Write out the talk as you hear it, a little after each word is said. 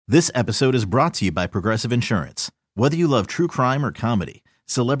This episode is brought to you by Progressive Insurance. Whether you love true crime or comedy,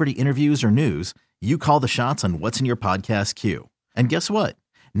 celebrity interviews or news, you call the shots on what's in your podcast queue. And guess what?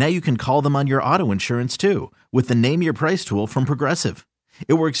 Now you can call them on your auto insurance too with the Name Your Price tool from Progressive.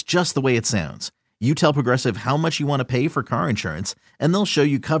 It works just the way it sounds. You tell Progressive how much you want to pay for car insurance, and they'll show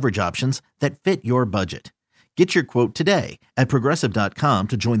you coverage options that fit your budget. Get your quote today at Progressive.com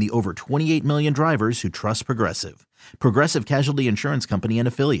to join the over 28 million drivers who trust Progressive. Progressive Casualty Insurance Company and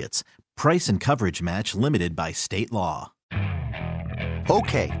Affiliates. Price and coverage match limited by state law.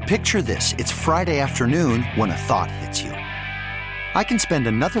 Okay, picture this. It's Friday afternoon when a thought hits you. I can spend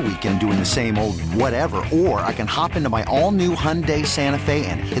another weekend doing the same old whatever, or I can hop into my all-new Hyundai Santa Fe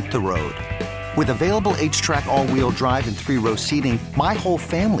and hit the road. With available H-Track all-wheel drive and 3-row seating, my whole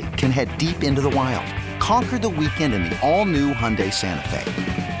family can head deep into the wild. Conquer the weekend in the all-new Hyundai Santa Fe.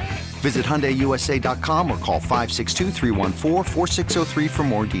 Visit HyundaiUSA.com or call 562-314-4603 for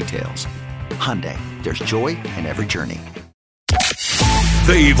more details. Hyundai, there's joy in every journey.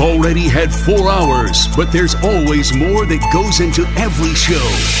 They've already had 4 hours, but there's always more that goes into every show.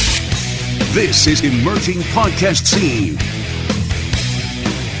 This is Emerging Podcast Scene.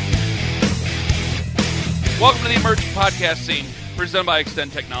 Welcome to the Emerging Podcast Scene, presented by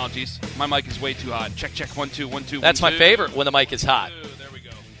Extend Technologies. My mic is way too hot. Check, 1 2 1 2. That's my favorite when the mic is hot.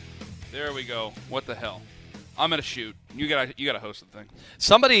 There we go. What the hell? I'm gonna shoot. You gotta host the thing.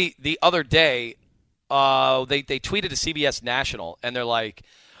 Somebody the other day, they tweeted to CBS National, and they're like,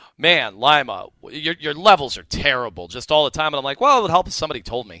 "Man, Lima, your levels are terrible, just all the time." And I'm like, "Well, it would help if somebody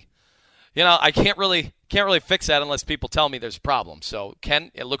told me." You know, I can't really fix that unless people tell me there's a problem. So,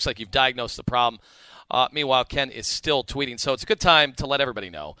 Ken, it looks like you've diagnosed the problem. Meanwhile, Ken is still tweeting. So it's a good time to let everybody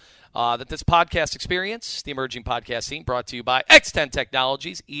know that this podcast experience, the Emerging Podcast Scene, brought to you by Extend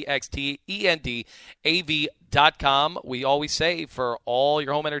Technologies, EXTENDAV.com. We always say for all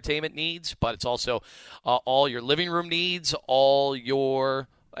your home entertainment needs, but it's also all your living room needs, all your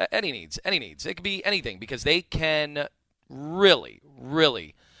any needs. It could be anything because they can really,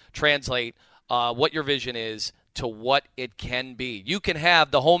 really translate what your vision is to what it can be. You can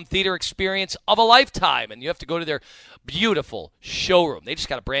have the home theater experience of a lifetime, and you have to go to their beautiful showroom. They just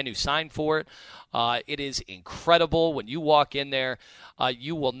got a brand new sign for it. It is incredible. When you walk in there,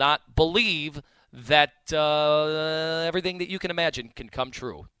 you will not believe that everything that you can imagine can come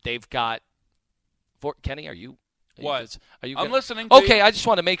true. They've got Kenny, are you? What? Are you? I'm listening. Okay, I just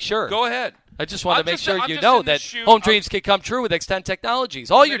want to make sure. Go ahead. I just want to make sure you just know in the that shoot. home dreams can come true with Extend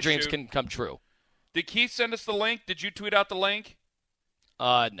Technologies. All your the dreams shoot. can come true. Did Keith send us the link? Did you tweet out the link?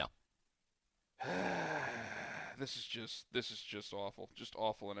 No. This is just awful. Just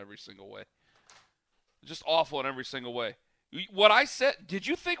awful in every single way. Just awful in every single way. What I said, did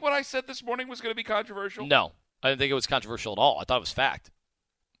you think what I said this morning was going to be controversial? No. I didn't think it was controversial at all. I thought it was fact.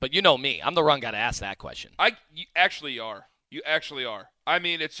 But you know me. I'm the wrong guy to ask that question. You actually are. You actually are. I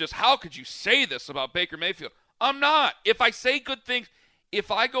mean, it's just, how could you say this about Baker Mayfield? I'm not. If I say good things, if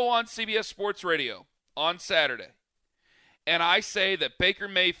I go on CBS Sports Radio on Saturday and I say that Baker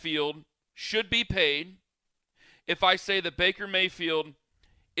Mayfield should be paid, if I say that Baker Mayfield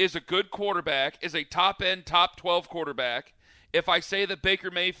is a good quarterback, is a top-end, top 12 quarterback, if I say that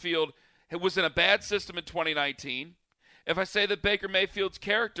Baker Mayfield was in a bad system in 2019, if I say that Baker Mayfield's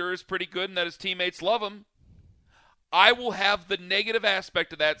character is pretty good and that his teammates love him, I will have the negative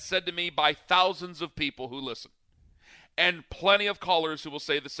aspect of that said to me by thousands of people who listen. And plenty of callers who will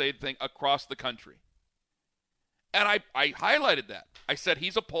say the same thing across the country. And I highlighted that. I said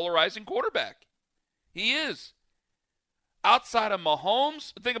he's a polarizing quarterback. He is. Outside of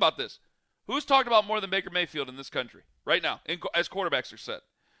Mahomes, think about this. Who's talked about more than Baker Mayfield in this country right now, as quarterbacks are said?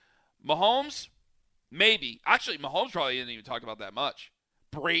 Mahomes, maybe. Actually, Mahomes probably didn't even talk about that much.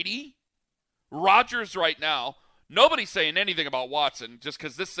 Brady, Rodgers right now. Nobody's saying anything about Watson just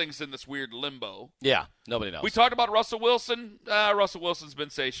because this thing's in this weird limbo. Yeah, nobody knows. We talked about Russell Wilson. Russell Wilson's been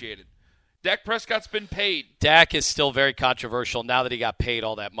satiated. Dak Prescott's been paid. Dak is still very controversial now that he got paid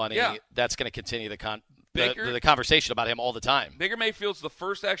all that money. Yeah. That's going to continue the conversation about him all the time. Baker Mayfield's the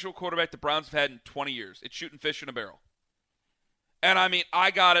first actual quarterback the Browns have had in 20 years. It's shooting fish in a barrel. And, I mean,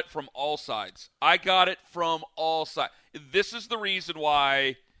 I got it from all sides. This is the reason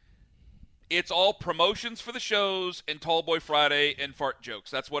why it's all promotions for the shows and Tall Boy Friday and fart jokes.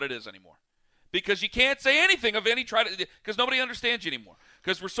 That's what it is anymore. Because you can't say anything of any because nobody understands you anymore.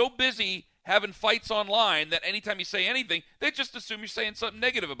 Because we're so busy having fights online that anytime you say anything, they just assume you're saying something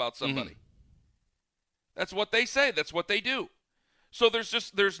negative about somebody. That's what they say. That's what they do. So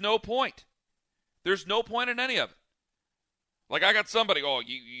there's no point. There's no point in any of it. Like I got somebody,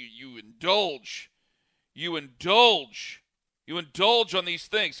 you indulge You indulge on these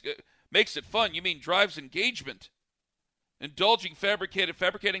things. It makes it fun. You mean drives engagement. Indulging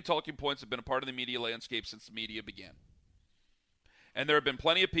fabricating talking points have been a part of the media landscape since the media began. And there have been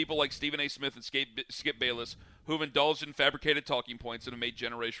plenty of people like Stephen A. Smith and Skip Bayless who've indulged in fabricated talking points and have made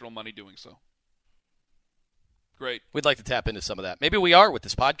generational money doing so. Great. We'd like to tap into some of that. Maybe we are with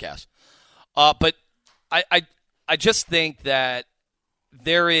this podcast. But I just think that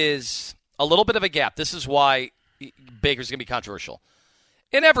there is a little bit of a gap. This is why Baker's going to be controversial.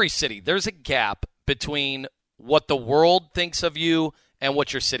 In every city, there's a gap between what the world thinks of you and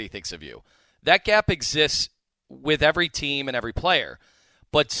what your city thinks of you. That gap exists with every team and every player.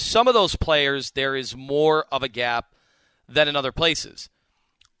 But some of those players, there is more of a gap than in other places.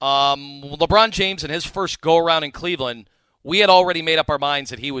 LeBron James, in his first go-around in Cleveland, we had already made up our minds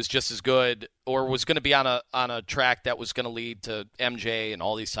that he was just as good or was going to be on a track that was going to lead to MJ and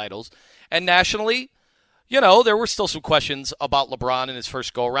all these titles. And nationally, there were still some questions about LeBron in his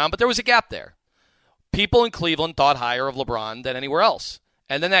first go-around, but there was a gap there. People in Cleveland thought higher of LeBron than anywhere else.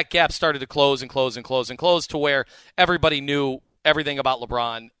 And then that gap started to close and close and close and close to where everybody knew everything about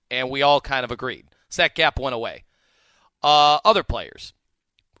LeBron, and we all kind of agreed. So that gap went away. Other players.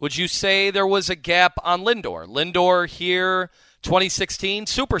 Would you say there was a gap on Lindor? Lindor here, 2016,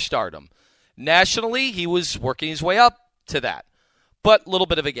 superstardom. Nationally, he was working his way up to that, but a little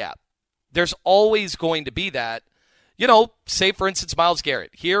bit of a gap. There's always going to be that. Say, for instance, Myles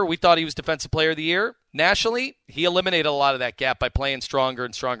Garrett. Here, we thought he was Defensive Player of the Year. Nationally, he eliminated a lot of that gap by playing stronger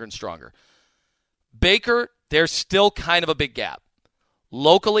and stronger and stronger. Baker, there's still kind of a big gap.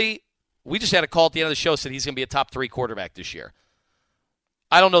 Locally, we just had a call at the end of the show said he's going to be a top 3 quarterback this year.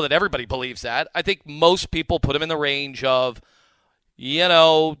 I don't know that everybody believes that. I think most people put him in the range of,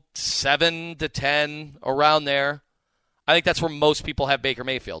 7 to 10, around there. I think that's where most people have Baker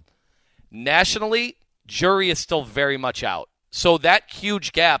Mayfield. Nationally, jury is still very much out. So that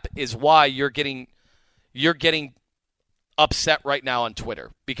huge gap is why you're getting upset right now on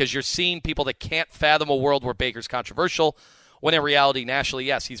Twitter, because you're seeing people that can't fathom a world where Baker's controversial, when in reality, nationally,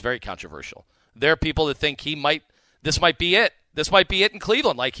 yes, he's very controversial. There are people that think this might be it. This might be it in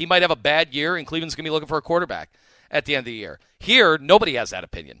Cleveland. Like, he might have a bad year, and Cleveland's going to be looking for a quarterback at the end of the year. Here, nobody has that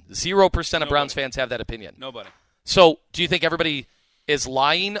opinion. 0% of Browns fans have that opinion. Nobody. So, do you think everybody is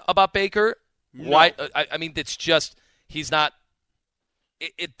lying about Baker? No. Why? I mean, it's just he's not.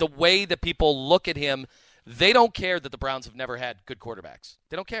 The way that people look at him, they don't care that the Browns have never had good quarterbacks.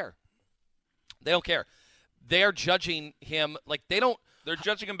 They don't care. They don't care. They are judging him like they don't. They're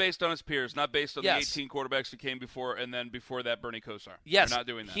judging him based on his peers, not based on the 18 quarterbacks who came before, and then before that, Bernie Kosar. Yes, they're not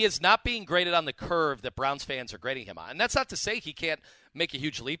doing that. He is not being graded on the curve that Browns fans are grading him on. And that's not to say he can't make a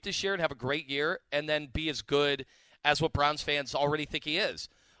huge leap this year and have a great year and then be as good as what Browns fans already think he is.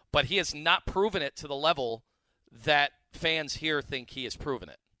 But he has not proven it to the level that fans here think he has proven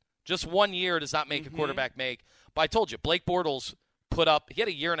it. Just 1 year does not make a quarterback make. But I told you, Blake Bortles he had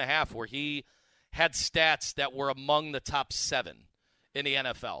a year and a half where he had stats that were among the top 7 in the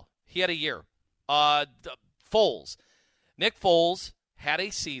NFL. He had a year. Nick Foles had a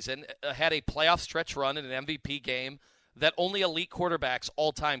season, had a playoff stretch run in an MVP game that only elite quarterbacks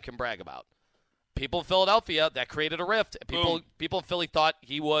all time can brag about. People in Philadelphia, that created a rift. People in Philly thought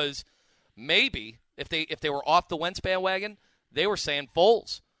he was maybe, if they were off the Wentz bandwagon, they were saying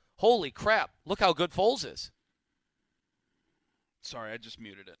Foles. Holy crap, look how good Foles is. Sorry, I just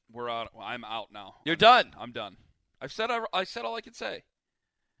muted it. We're out. Well, I'm out now. You're done. I'm done. I said all I could say.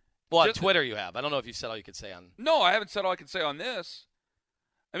 Well, on Twitter you have. I don't know if you said all you could say on. No, I haven't said all I could say on this.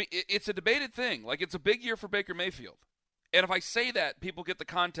 I mean, it's a debated thing. Like, it's a big year for Baker Mayfield. And if I say that, people get the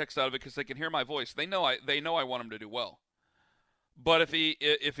context out of it because they can hear my voice. They know I want him to do well. But if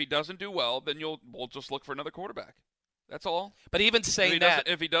he doesn't do well, then we'll just look for another quarterback. That's all. But even saying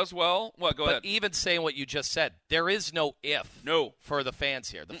if he does well, go ahead. But even saying what you just said, there is no if. No. For the fans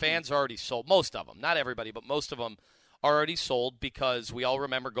here. The fans are already sold. Most of them, not everybody, but most of them are already sold because we all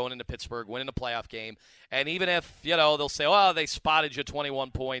remember going into Pittsburgh, winning a playoff game, and even if they'll say, "Oh, they spotted you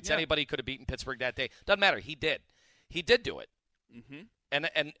 21 points. Yeah. Anybody could have beaten Pittsburgh that day." Doesn't matter. He did. He did do it.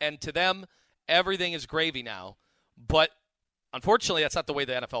 Mm-hmm. And to them, everything is gravy now. But unfortunately, that's not the way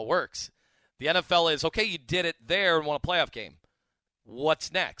the NFL works. The NFL is, okay, you did it there and won a playoff game.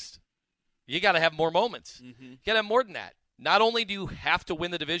 What's next? You got to have more moments. Mm-hmm. You got to have more than that. Not only do you have to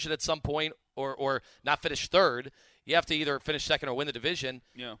win the division at some point or not finish third, you have to either finish second or win the division.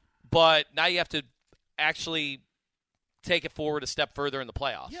 Yeah. But now you have to actually take it forward a step further in the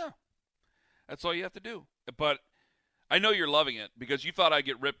playoffs. Yeah. That's all you have to do. But I know you're loving it because you thought I'd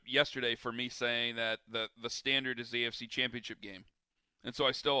get ripped yesterday for me saying that the standard is the AFC Championship game. And so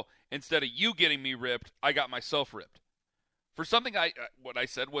I still, instead of you getting me ripped, I got myself ripped. For something what I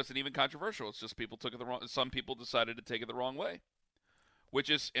said wasn't even controversial. It's just people took it the wrong. Some people decided to take it the wrong way, which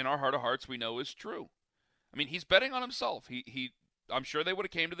is in our heart of hearts we know is true. I mean, he's betting on himself. I'm sure they would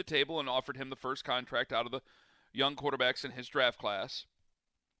have came to the table and offered him the first contract out of the young quarterbacks in his draft class,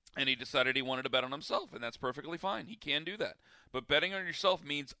 and he decided he wanted to bet on himself, and that's perfectly fine. He can do that. But betting on yourself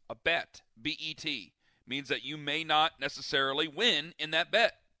means a bet, B-E-T, means that you may not necessarily win in that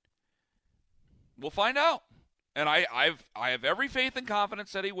bet. We'll find out. And I have every faith and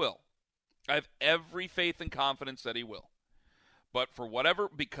confidence that he will. I have every faith and confidence that he will. But for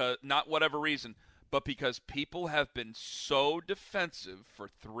not whatever reason, but because people have been so defensive for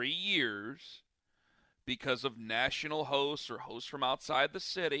 3 years because of national hosts or hosts from outside the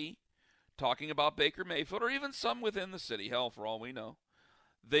city talking about Baker Mayfield, or even some within the city, hell, for all we know,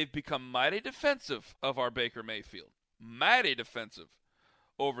 they've become mighty defensive of our Baker Mayfield. Mighty defensive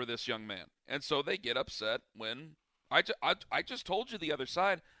over this young man. And so they get upset when I just told you the other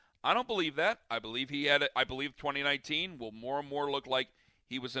side. I don't believe that. I believe 2019 will more and more look like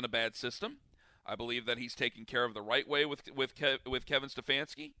he was in a bad system. I believe that he's taken care of the right way with Kevin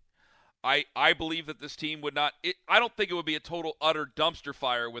Stefanski. I believe that this team would not I don't think it would be a total utter dumpster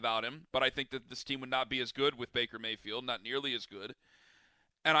fire without him, but I think that this team would not be as good with Baker Mayfield, not nearly as good.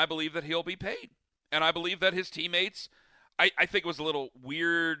 And I believe that he'll be paid. And I believe that his teammates, I think it was a little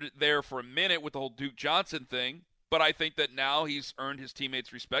weird there for a minute with the whole Duke Johnson thing, but I think that now he's earned his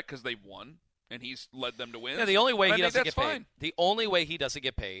teammates' respect because they've won, and he's led them to win. Yeah, the only way he doesn't get paid. The only way he doesn't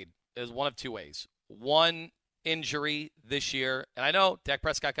get paid is one of two ways. One, injury this year, and I know Dak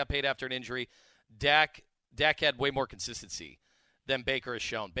Prescott got paid after an injury. Dak had way more consistency than Baker has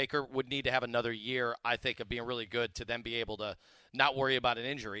shown. Baker would need to have another year, I think, of being really good to then be able to not worry about an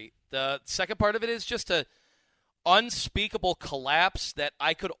injury. The second part of it is just a unspeakable collapse that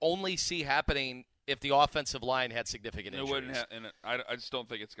I could only see happening if the offensive line had significant injuries. It wouldn't I just don't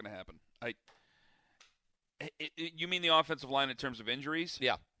think it's going to happen. You mean the offensive line in terms of injuries?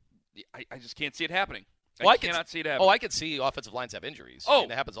 Yeah. I just can't see it happening. I cannot see it happening. I could see offensive lines have injuries. I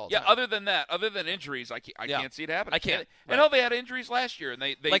mean, it happens all the time. Other than that, other than injuries, I can't see it happening. I can't. I know they had injuries last year, and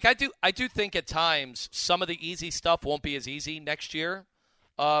they like I do think at times some of the easy stuff won't be as easy next year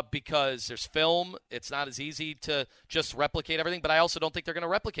because there's film. It's not as easy to just replicate everything. But I also don't think they're going to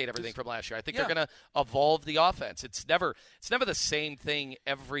replicate everything from last year. I think they're going to evolve the offense. It's never the same thing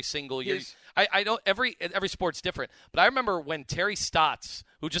every single year. I know every sport's different, but I remember when Terry Stotts,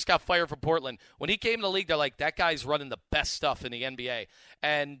 who just got fired from Portland, when he came in the league, they're like, that guy's running the best stuff in the NBA.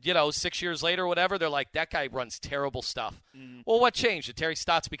 And, 6 years later or whatever, they're like, that guy runs terrible stuff. Well, what changed? Did Terry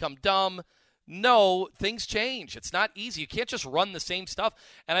Stotts become dumb? No, things change. It's not easy. You can't just run the same stuff.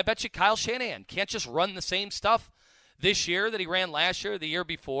 And I bet you Kyle Shanahan can't just run the same stuff this year that he ran last year, the year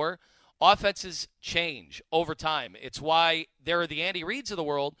before. Offenses change over time. It's why there are the Andy Reids of the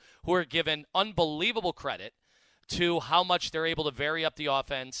world who are given unbelievable credit to how much they're able to vary up the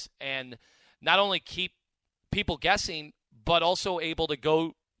offense and not only keep people guessing, but also able to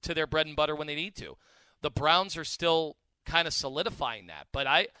go to their bread and butter when they need to. The Browns are still kind of solidifying that. But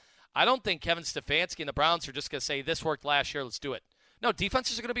I don't think Kevin Stefanski and the Browns are just going to say, this worked last year, let's do it. No,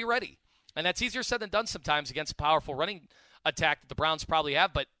 defenses are going to be ready. And that's easier said than done sometimes against a powerful running attack that the Browns probably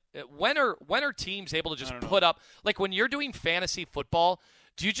have. But when are teams able to just put up, like when you're doing fantasy football,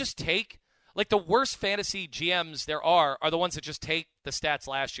 do you just take, like the worst fantasy GMs there are the ones that just take the stats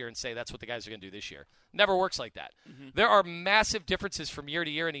last year and say that's what the guys are going to do this year. Never works like that. Mm-hmm. There are massive differences from year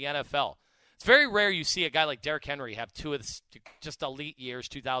to year in the NFL. It's very rare you see a guy like Derrick Henry have two of the just elite years,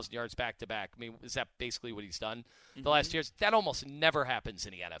 2,000 yards back to back. I mean, is that basically what he's done the last years? That almost never happens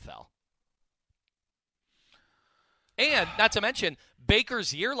in the NFL. And not to mention,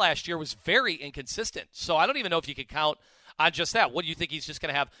 Baker's year last year was very inconsistent. So I don't even know if you could count on just that. What do you think he's just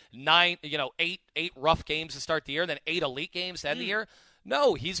going to have eight rough games to start the year, and then 8 elite games to end the year?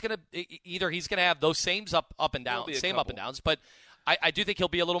 No, he's going to have those same up and downs, but I do think he'll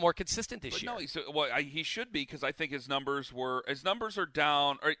be a little more consistent this year. No, he should be because I think his numbers are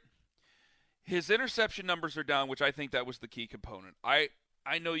down. Or his interception numbers are down, which I think that was the key component.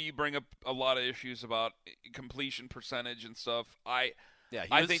 I know you bring up a lot of issues about completion percentage and stuff. I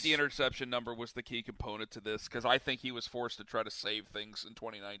think the interception number was the key component to this because I think he was forced to try to save things in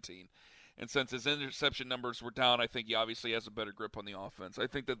 2019. And since his interception numbers were down, I think he obviously has a better grip on the offense. I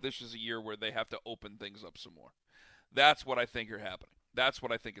think that this is a year where they have to open things up some more. That's what I think are happening. That's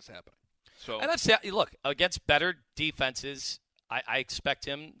what I think is happening. So, and look, against better defenses, I expect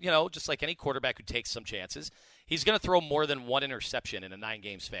him, just like any quarterback who takes some chances, he's going to throw more than one interception in a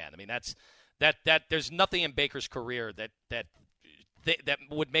 9-game span. I mean, that there's nothing in Baker's career that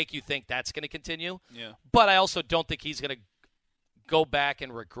would make you think that's going to continue. Yeah. But I also don't think he's going to go back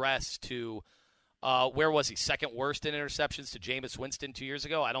and regress to where was he? Second worst in interceptions to Jameis Winston 2 years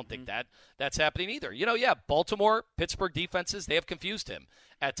ago? I don't think that's happening either. Baltimore, Pittsburgh defenses, they have confused him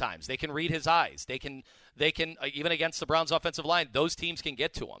at times. They can read his eyes. They can even against the Browns offensive line, those teams can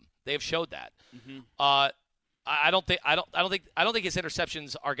get to him. They have showed that. I don't think his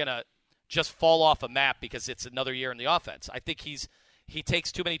interceptions are going to just fall off a map because it's another year in the offense. I think he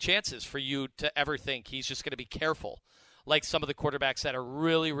takes too many chances for you to ever think he's just going to be careful, like some of the quarterbacks that are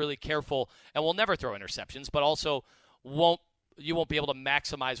really, really careful and will never throw interceptions, but also won't be able to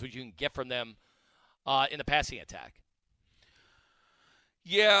maximize what you can get from them in the passing attack.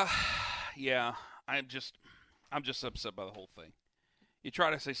 Yeah. I'm just upset by the whole thing. You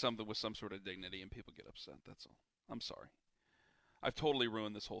try to say something with some sort of dignity and people get upset. That's all. I'm sorry. I've totally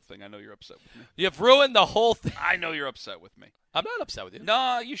ruined this whole thing. I know you're upset with me. You've ruined the whole thing. I know you're upset with me. I'm not upset with you.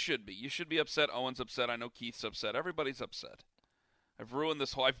 No, you should be. You should be upset. Owen's upset. I know Keith's upset. Everybody's upset. I've ruined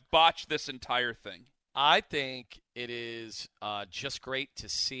this whole – I've botched this entire thing. I think it is just great to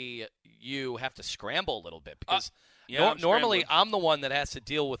see you have to scramble a little bit because normally I'm the one that has to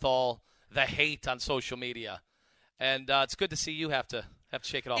deal with all the hate on social media. And it's good to see you have to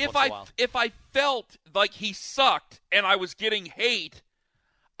shake it off once in a while. If I felt like he sucked and I was getting hate,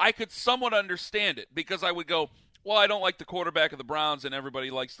 I could somewhat understand it because I would go, well, I don't like the quarterback of the Browns and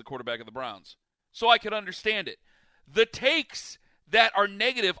everybody likes the quarterback of the Browns. So I could understand it. The takes that are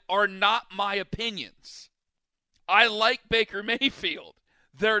negative are not my opinions. I like Baker Mayfield.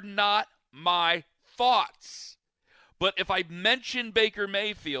 They're not my thoughts. But if I mention Baker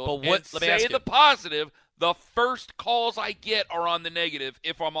Mayfield and say the positive, the first calls I get are on the negative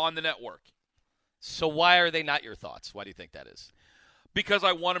if I'm on the network. So why are they not your thoughts? Why do you think that is? Because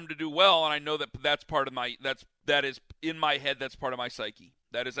I want him to do well, and I know that that's part of my that is in my head. That's part of my psyche.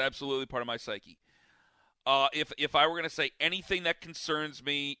 That is absolutely part of my psyche. If I were going to say anything that concerns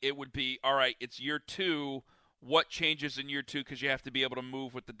me, it would be, all right, it's year 2. What changes in year 2? Because you have to be able to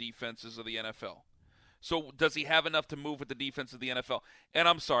move with the defenses of the NFL. So does he have enough to move with the defense of the NFL? And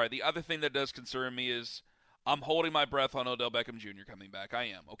I'm sorry, the other thing that does concern me is I'm holding my breath on Odell Beckham Jr. coming back. I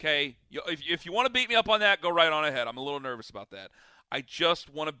am, okay? If you want to beat me up on that, go right on ahead. I'm a little nervous about that. I just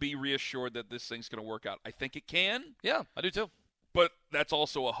want to be reassured that this thing's going to work out. I think it can. Yeah, I do too. But that's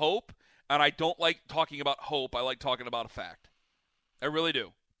also a hope, and I don't like talking about hope. I like talking about a fact. I really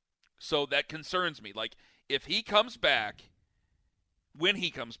do. So that concerns me. Like, if he comes back, when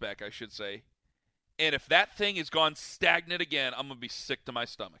he comes back, I should say, and if that thing has gone stagnant again, I'm going to be sick to my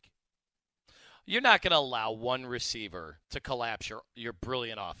stomach. You're not going to allow one receiver to collapse your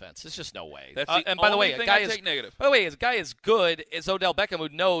brilliant offense. There's just no way. That's the and by the way, thing I take negative. By the way, a guy as good as Odell Beckham who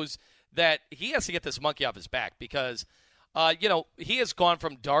knows that he has to get this monkey off his back because, he has gone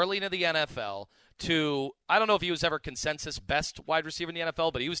from darling of the NFL to, I don't know if he was ever consensus best wide receiver in the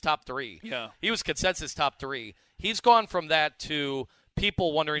NFL, but he was top 3. Yeah. He was consensus top 3. He's gone from that to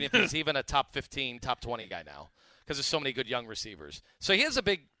people wondering if he's even a top 15, top 20 guy now because there's so many good young receivers. So he has a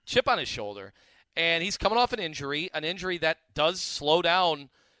big chip on his shoulder. And he's coming off an injury that does slow down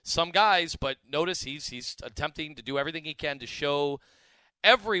some guys, but notice he's attempting to do everything he can to show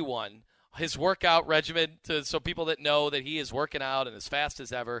everyone his workout regimen so people that know that he is working out and as fast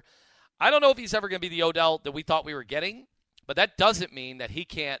as ever. I don't know if he's ever going to be the Odell that we thought we were getting, but that doesn't mean that he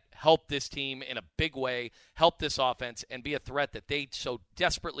can't help this team in a big way, help this offense, and be a threat that they so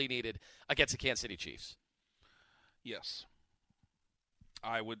desperately needed against the Kansas City Chiefs. Yes.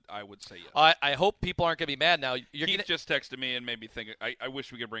 I would say yes. I hope people aren't going to be mad now. Keith just texted me and made me think, I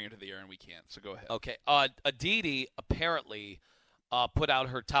wish we could bring it to the air, and we can't, so go ahead. Okay. Aditi apparently put out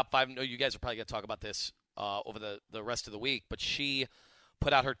her top 5. No, you guys are probably going to talk about this over the rest of the week, but she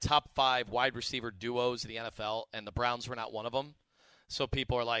put out her top 5 wide receiver duos in the NFL, and the Browns were not one of them. So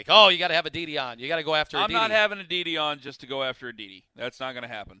people are like, oh, you got to have Aditi on. You got to go after Aditi. I'm not having Aditi on just to go after Aditi. That's not going to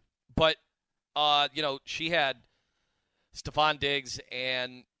happen. But, she had Stephon Diggs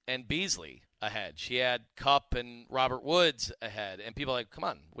and Beasley ahead. She had Kupp and Robert Woods ahead. And people are like, come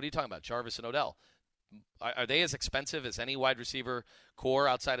on, what are you talking about, Jarvis and Odell? Are they as expensive as any wide receiver core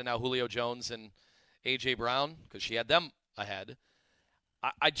outside of now Julio Jones and A.J. Brown? Because she had them ahead.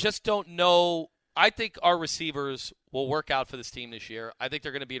 I just don't know. I think our receivers will work out for this team this year. I think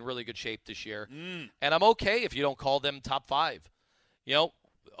they're going to be in really good shape this year. And I'm okay if you don't call them top 5.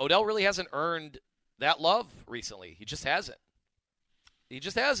 Odell really hasn't earned that love recently. He just hasn't.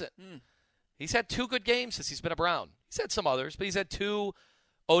 He's had 2 good games since he's been a Brown. He's had some others, but he's had 2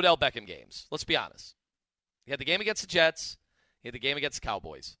 Odell Beckham games. Let's be honest. He had the game against the Jets. He had the game against the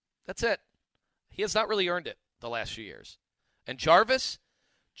Cowboys. That's it. He has not really earned it the last few years. And Jarvis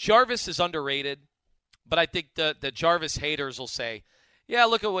is underrated. But I think the Jarvis haters will say, yeah,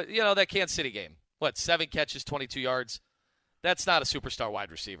 look at what, that Kansas City game. What, 7 catches, 22 yards? That's not a superstar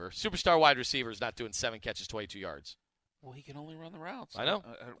wide receiver. Superstar wide receiver is not doing 7 catches, 22 yards. Well, he can only run the routes. I know.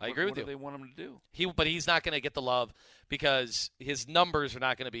 I agree with you. What do they want him to do? But he's not going to get the love because his numbers are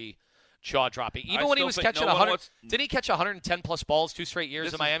not going to be jaw-dropping. Even when he was catching 100, didn't he catch 110-plus balls 2 straight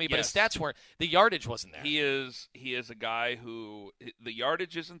years in Miami? But his stats weren't. The yardage wasn't there. He is a guy who the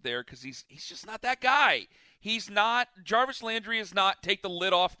yardage isn't there because he's just not that guy. He's not. Jarvis Landry is not take the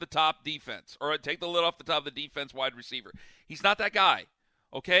lid off the top defense or take the lid off the top of the defense wide receiver. He's not that guy.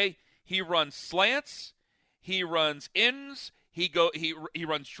 Okay? He runs slants. He runs ins. He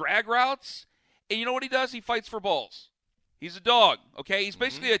runs drag routes. And you know what he does? He fights for balls. He's a dog, okay? He's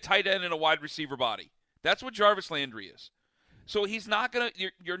basically a tight end in a wide receiver body. That's what Jarvis Landry is. So he's not going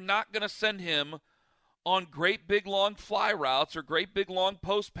to – you're not going to send him on great big long fly routes or great big long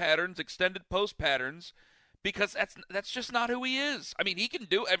post patterns, extended post patterns, because that's just not who he is. I mean, he can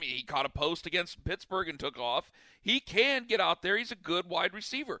do – I mean, he caught a post against Pittsburgh and took off. He can get out there. He's a good wide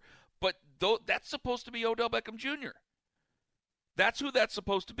receiver. But that's supposed to be Odell Beckham Jr. That's who that's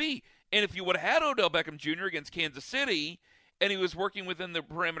supposed to be. And if you would have had Odell Beckham Jr. against Kansas City and he was working within the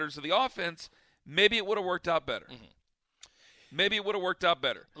parameters of the offense, maybe it would have worked out better. Mm-hmm. Maybe it would have worked out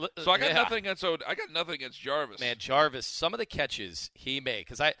better. So I got nothing against Jarvis. Man, Jarvis, some of the catches he made,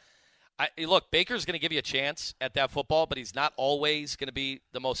 because I look, Baker's going to give you a chance at that football, but he's not always going to be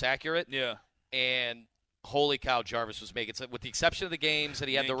the most accurate. Yeah. And holy cow, Jarvis was making, with the exception of the games that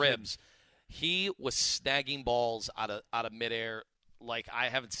he had the ribs, he was snagging balls out of midair like I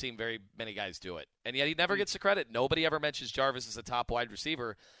haven't seen very many guys do it. And yet he never gets the credit. Nobody ever mentions Jarvis as a top wide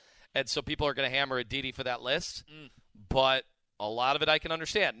receiver. And so people are going to hammer Aditi for that list. But a lot of it I can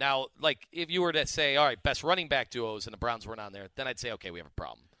understand. Now, like, if you were to say, all right, best running back duos and the Browns weren't on there, then I'd say, okay, we have a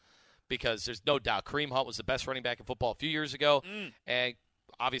problem. Because there's no doubt Kareem Hunt was the best running back in football a few years ago. And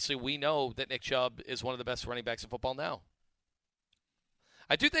obviously we know that Nick Chubb is one of the best running backs in football now.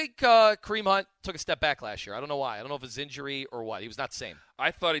 I do think Kareem Hunt took a step back last year. I don't know why. I don't know if it's injury or what. He was not the same. I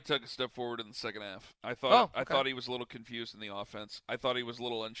thought he took a step forward in the second half. I thought he was a little confused in the offense. I thought he was a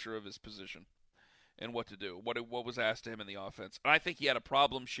little unsure of his position and what to do, what was asked to him in the offense. And I think he had a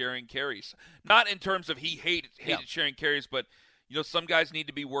problem sharing carries. Not in terms of he hated sharing carries, but some guys need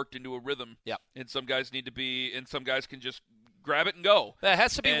to be worked into a rhythm. Yeah. And some guys some guys can just grab it and go. That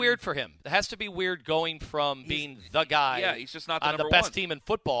has to be weird for him. It has to be weird going from being the guy he's just not on the best team in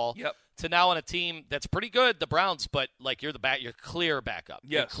football to now on a team that's pretty good, the Browns, but like you're clear backup.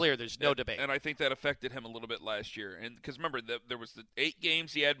 Yes. You're clear. There's no debate. And I think that affected him a little bit last year. And because remember, there was the 8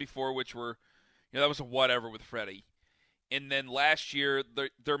 games he had before, which were, that was a whatever with Freddie. And then last year,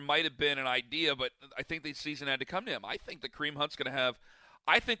 there might have been an idea, but I think the season had to come to him. I think that Kareem Hunt's going to have –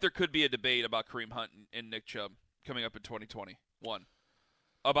 I think there could be a debate about Kareem Hunt and Nick Chubb coming up in 2021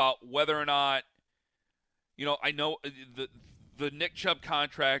 about whether or not, I know the Nick Chubb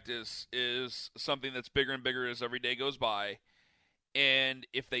contract is something that's bigger and bigger as every day goes by. And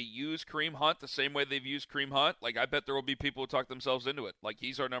if they use Kareem Hunt the same way they've used Kareem Hunt, like I bet there will be people who talk themselves into it. Like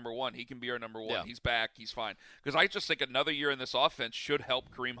he's our number one. He can be our number one. Yeah. He's back. He's fine. Because I just think another year in this offense should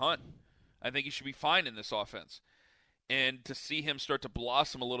help Kareem Hunt. I think he should be fine in this offense. And to see him start to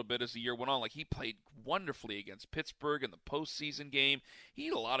blossom a little bit as the year went on, like he played wonderfully against Pittsburgh in the postseason game. He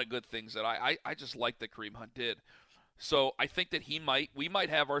did a lot of good things that I just like that Kareem Hunt did. So I think that we might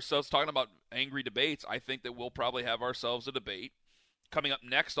have ourselves, talking about angry debates, I think that we'll probably have ourselves a debate coming up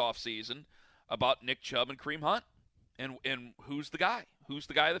next offseason about Nick Chubb and Kareem Hunt and who's the guy? Who's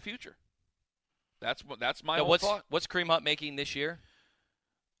the guy of the future? That's my own thought. What's Kareem Hunt making this year?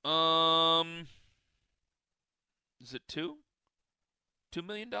 Is it $2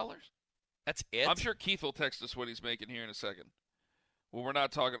 million? That's it? I'm sure Keith will text us what he's making here in a second. Well, we're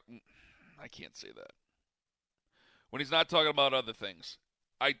not talking – I can't say that. When he's not talking about other things,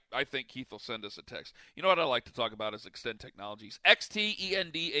 I think Keith will send us a text. You know what I like to talk about is Extend Technologies.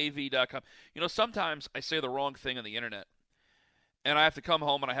 XTENDAV.com. Sometimes I say the wrong thing on the internet, and I have to come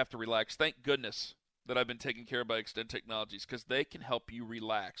home and I have to relax. Thank goodness that I've been taken care of by Extend Technologies because they can help you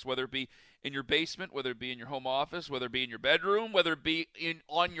relax, whether it be in your basement, whether it be in your home office, whether it be in your bedroom, whether it be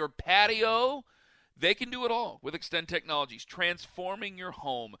on your patio. They can do it all with Extend Technologies, transforming your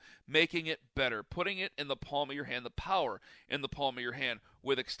home, making it better, putting it in the palm of your hand, the power in the palm of your hand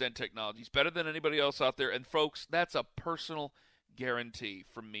with Extend Technologies, better than anybody else out there. And, folks, that's a personal guarantee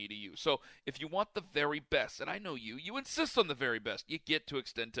from me to you. So if you want the very best, and I know you insist on the very best, you get to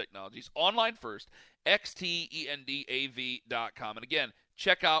Extend Technologies. Online first, XTENDAV.com. And, again,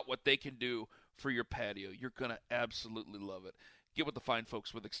 check out what they can do for your patio. You're going to absolutely love it. Get with the fine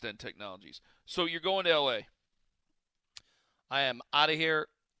folks with Extend Technologies. So you're going to L.A. I am out of here.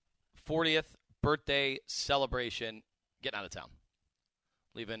 40th birthday celebration. Getting out of town.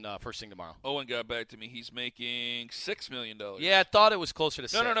 Leaving first thing tomorrow. Owen got back to me. He's making $6 million. Yeah, I thought it was closer to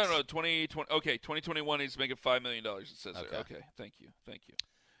 6. No. 2021, he's making $5 million, it says there. Okay, thank you.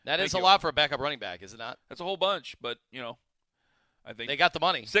 That is a lot for a backup running back, is it not? That's a whole bunch, but, I think they got the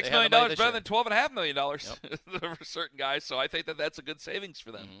money. $6 million better than $12.5 million for certain guys, so I think that's a good savings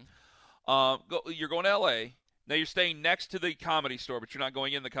for them. Mm-hmm. You're going to L.A. Now, you're staying next to the Comedy Store, but you're not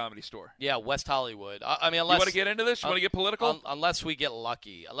going in the Comedy Store. Yeah, West Hollywood. I mean, unless you want to get into this? You want to get political? Unless we get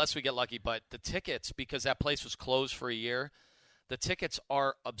lucky. But the tickets, because that place was closed for a year, the tickets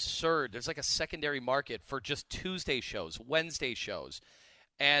are absurd. There's like a secondary market for just Tuesday shows, Wednesday shows.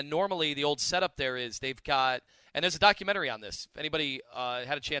 And normally the old setup there is they've got – and there's a documentary on this. If anybody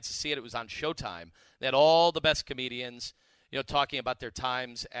had a chance to see it, it was on Showtime. They had all the best comedians – talking about their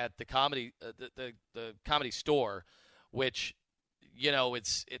times at the comedy, the Comedy Store, which,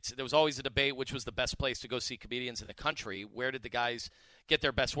 there was always a debate which was the best place to go see comedians in the country. Where did the guys get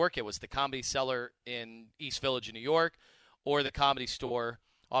their best work? It was the Comedy Cellar in East Village in New York, or the Comedy Store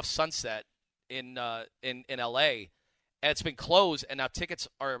off Sunset in L.A. And it's been closed, and now tickets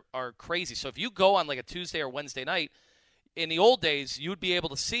are crazy. So if you go on like a Tuesday or Wednesday night, in the old days, you'd be able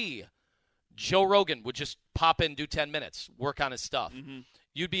to see Joe Rogan would just pop in, do 10 minutes, work on his stuff. Mm-hmm.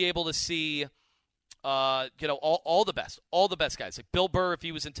 You'd be able to see, all the best guys. Like Bill Burr, if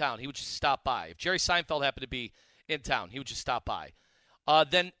he was in town, he would just stop by. If Jerry Seinfeld happened to be in town, he would just stop by.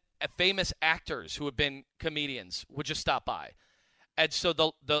 Then famous actors who have been comedians would just stop by. And so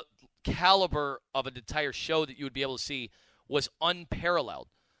the caliber of an entire show that you would be able to see was unparalleled.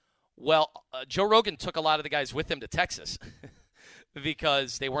 Well, Joe Rogan took a lot of the guys with him to Texas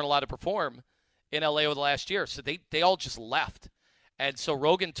because they weren't allowed to perform in L.A. over the last year. So they all just left. And so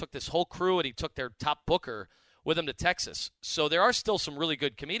Rogan took this whole crew, and he took their top booker with him to Texas. So there are still some really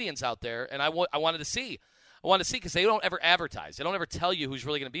good comedians out there, and I wanted to see. I wanted to see because they don't ever advertise. They don't ever tell you who's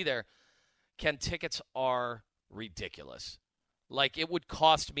really going to be there. Ken, tickets are ridiculous. Like, it would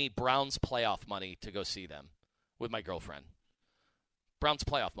cost me Browns playoff money to go see them with my girlfriend. Browns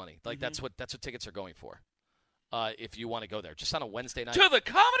playoff money. Like, that's what tickets are going for. If you want to go there, just on a Wednesday night. To the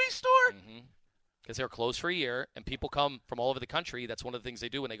Comedy Store? Because they're closed for a year, and people come from all over the country. That's one of the things they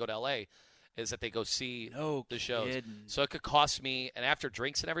do when they go to L.A., is that they go see the shows. Kidding. So it could cost me, and after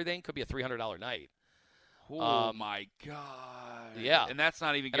drinks and everything, could be a $300 night. Oh, my God. Yeah. And that's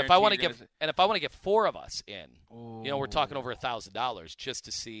not even guaranteed. And if I want to get 4 of us in, we're talking over $1,000 just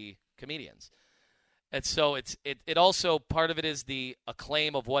to see comedians. And so it also, part of it is the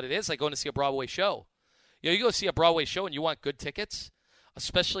acclaim of what it is, like going to see a Broadway show. You go see a Broadway show and you want good tickets,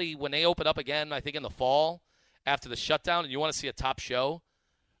 especially when they open up again, I think in the fall after the shutdown, and you want to see a top show,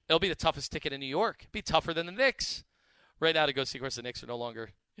 it'll be the toughest ticket in New York. It'll be tougher than the Knicks right now to go see. Of course, the Knicks are no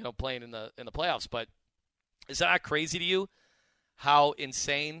longer playing in the playoffs. But is that not crazy to you how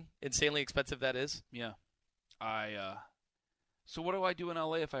insanely expensive that is? Yeah. So what do I do in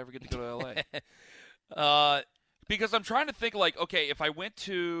L.A. if I ever get to go to L.A.? Because I'm trying to think, like, okay, if I went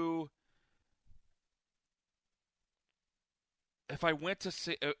to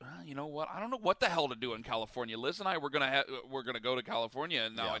see, you know what? I don't know what the hell to do in California. Liz and I we're gonna go to California,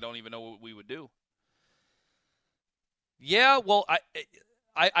 and now I don't even know what we would do. Yeah, well,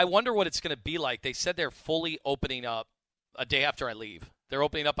 I wonder what it's going to be like. They said they're fully opening up a day after I leave. They're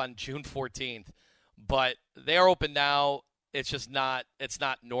opening up on June 14th, but they are open now. It's just not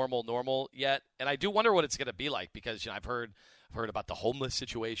normal yet, and I do wonder what it's going to be like because I've heard about the homeless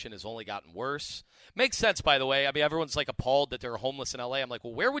situation has only gotten worse. Makes sense, by the way. I mean, everyone's like appalled that they're homeless in LA. I'm like,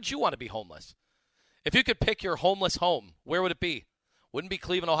 well, where would you want to be homeless? If you could pick your homeless home, where would it be? Wouldn't be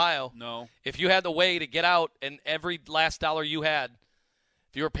Cleveland, Ohio. No. If you had the way to get out and every last dollar you had,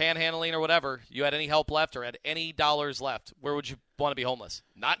 if you were panhandling or whatever, you had any help left or had any dollars left, where would you want to be homeless?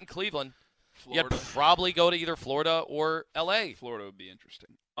 Not in Cleveland. Florida. You'd probably go to either Florida or L.A. Florida would be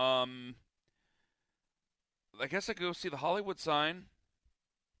interesting. I guess I could go see the Hollywood sign.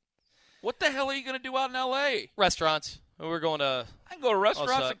 What the hell are you going to do out in L.A.? Restaurants. We're going to... I can go to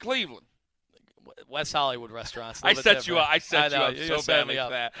restaurants in Cleveland. West Hollywood restaurants. I set you up so badly for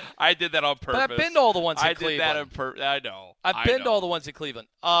that. I did that on purpose. But I've been to all the ones in Cleveland. I did that on purpose. I know. I've been to all the ones in Cleveland.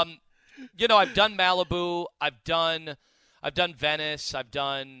 I've done Malibu. I've done Venice. I've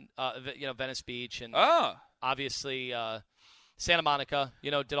done Venice Beach, and obviously Santa Monica.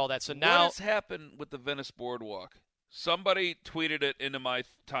 Did all that. So now, what has happened with the Venice Boardwalk? Somebody tweeted it into my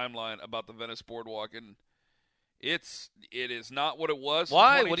timeline about the Venice Boardwalk, and it is not what it was.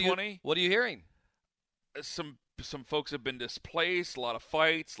 Why? In 2020. What are you hearing? Some some folks have been displaced, a lot of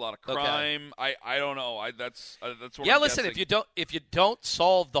fights, a lot of crime. Okay. I don't know. That's what I'm listen, guessing. if you don't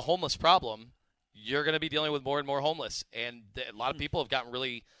solve the homeless problem, you're going to be dealing with more and more homeless, and a lot of people have gotten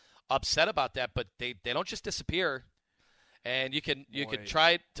really upset about that. But they don't just disappear. And you can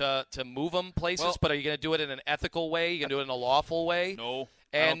try to move them places, but are you going to do it in an ethical way? You going to do it in a lawful way? No,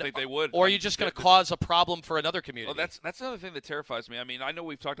 I don't think they would. Or are you just going to cause a problem for another community? Well, that's another thing that terrifies me. I mean, I know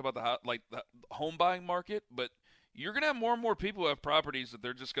we've talked about the home buying market, but you're going to have more and more people who have properties that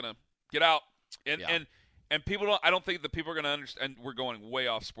they're just going to get out, and people don't. I don't think that people are going to understand. We're going way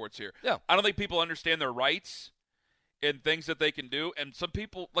off sports here. Yeah, I don't think people understand their rights and things that they can do, and some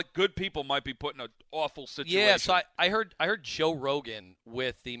people, like good people, might be put in an awful situation. Yeah, so I heard Joe Rogan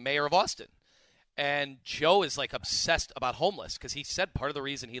with the mayor of Austin, and Joe is like obsessed about homeless because he said part of the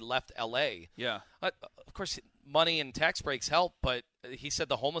reason he left L.A. Yeah, of course, money and tax breaks help, but he said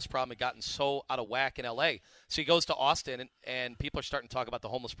the homeless problem had gotten so out of whack in L.A. So he goes to Austin, and people are starting to talk about the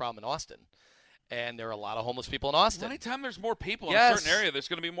homeless problem in Austin. And there are a lot of homeless people in Austin. Anytime there's more people in a certain area, there's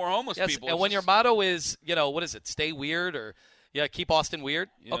going to be more homeless people. And when your motto is, what is it? Stay weird or keep Austin weird.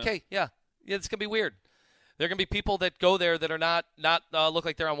 Yeah. Okay, yeah, it's going to be weird. There are going to be people that go there that are not look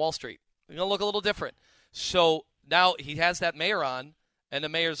like they're on Wall Street. They're going to look a little different. So now he has that mayor on, and the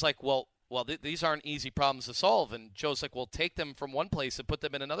mayor's like, well, these aren't easy problems to solve. And Joe's like, well, take them from one place and put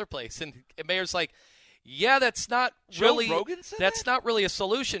them in another place. And the mayor's like, yeah, that's not really not really a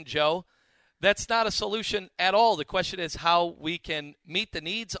solution, Joe. That's not a solution at all. The question is how we can meet the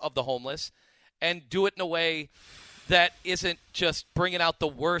needs of the homeless and do it in a way that isn't just bringing out the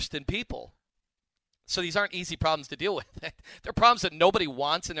worst in people. So these aren't easy problems to deal with. They're problems that nobody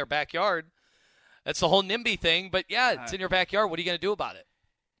wants in their backyard. That's the whole NIMBY thing. But, yeah, it's in your backyard. What are you going to do about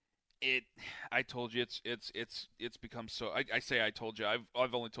it? I told you it's become so. I told you.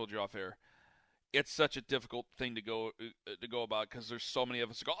 I've only told you off air. It's such a difficult thing to go about because there's so many of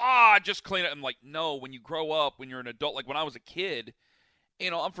us who go, just clean it. I'm like, no, when you grow up, when you're an adult, like when I was a kid,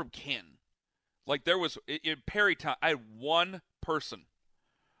 I'm from Canton. Like there was, in Perrytown, I had one person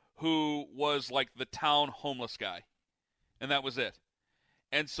who was like the town homeless guy, and that was it.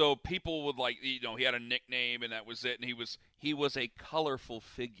 And so people would he had a nickname, and that was it. And he was a colorful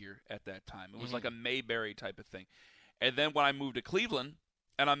figure at that time. It was like a Mayberry type of thing. And then when I moved to Cleveland,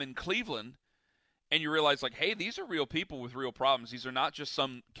 and I'm in Cleveland, and you realize, like, hey, these are real people with real problems. These are not just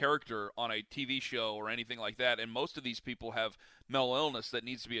some character on a TV show or anything like that. And most of these people have mental illness that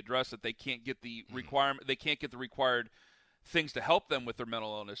needs to be addressed. That they can't get the requirement. They can't get the required things to help them with their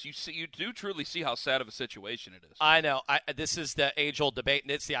mental illness. You do truly see how sad of a situation it is. I know. This is the age-old debate,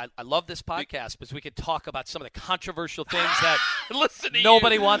 and I love this podcast because we could talk about some of the controversial things that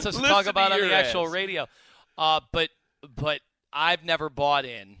nobody wants us to talk about on the actual radio. But I've never bought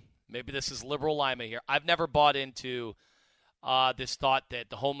in. Maybe this is liberal Lima here. I've never bought into this thought that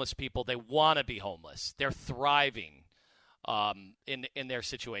the homeless people, they want to be homeless. They're thriving in their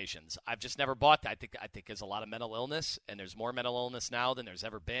situations. I've just never bought that. I think there's a lot of mental illness, and there's more mental illness now than there's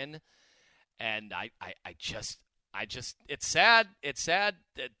ever been. And I just it's sad. It's sad.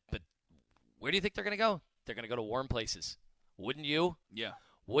 But where do you think they're going to go? They're going to go to warm places. Wouldn't you? Yeah.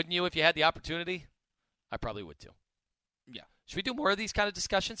 Wouldn't you if you had the opportunity? I probably would too. Yeah. Should we do more of these kind of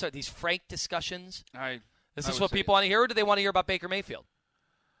discussions? Are these frank discussions? Is this would what people want to hear, or do they want to hear about Baker Mayfield?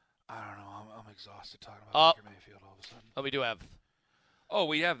 I don't know. I'm exhausted talking about Baker Mayfield all of a sudden. Oh, we do have. Oh,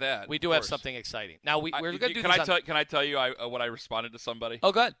 we have that. We do have something exciting. Now we're going to do. Can I tell you what I responded to somebody?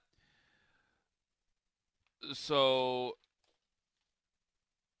 Oh, good. So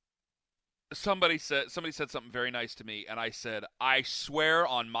somebody said something very nice to me, and I said, I swear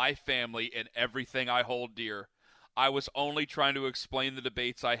on my family and everything I hold dear, I was only trying to explain the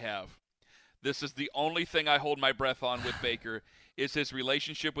debates I have. This is the only thing I hold my breath on with Baker is his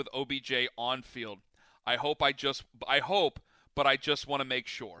relationship with OBJ on field. I hope, but I just want to make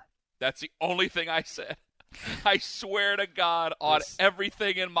sure. That's the only thing I said. I swear to God on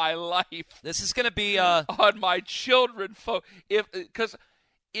everything in my life. This is going to be on my children. Because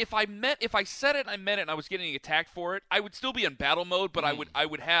if I said it and I meant it and I was getting attacked for it, I would still be in battle mode, but I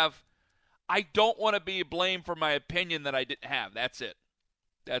would have. I don't want to be blamed for my opinion that I didn't have. That's it.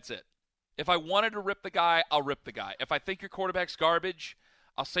 If I wanted to rip the guy, I'll rip the guy. If I think your quarterback's garbage,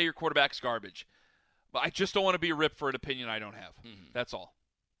 I'll say your quarterback's garbage. But I just don't want to be ripped for an opinion I don't have. That's all.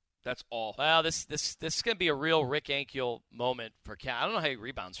 Well, this is going to be a real Rick Ankiel moment for Cal. I don't know how he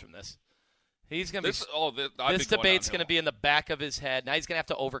rebounds from this. He's going to this debate's going to be in the back of his head. Now he's going to have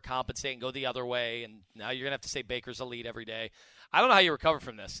to overcompensate and go the other way, and now you're going to have to say Baker's elite every day. I don't know how you recover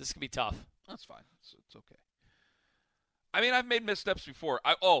from this. This is going to be tough. That's fine. It's okay. I mean, I've made missteps before.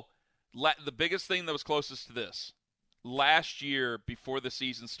 the biggest thing that was closest to this, last year before the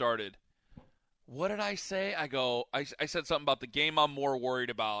season started, what did I say? I said something about the game I'm more worried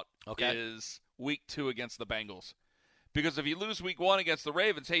about is week 2 against the Bengals. Because if you lose week 1 against the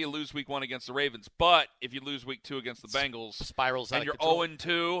Ravens, hey, you lose week 1 against the Ravens. But if you lose week 2 against the Bengals spirals out and of you're control.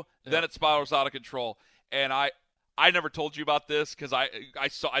 0-2, then it spirals out of control. And I never told you about this because I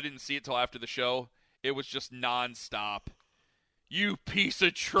didn't see it till after the show. It was just nonstop. You piece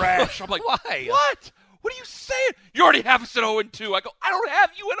of trash. I'm like, why? What? What are you saying? You already have us at 0-2. I go, I don't have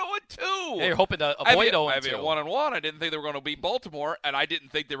you at 0-2. Yeah, you're hoping to avoid 0-2. I mean, at 1-1. I didn't think they were going to beat Baltimore, and I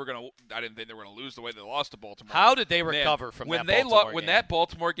didn't think they were going to lose the way they lost to Baltimore. How did they recover from that Baltimore game? When that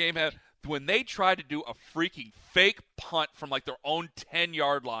Baltimore game when they tried to do a freaking fake punt from like their own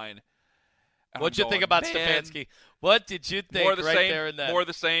 10-yard line. What'd you think about Stefanski? What did you think there and then? More of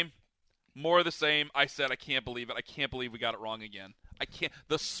the same. More of the same. I said, I can't believe it. I can't believe we got it wrong again. I can't.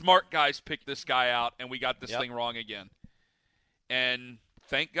 The smart guys picked this guy out, and we got this thing wrong again. And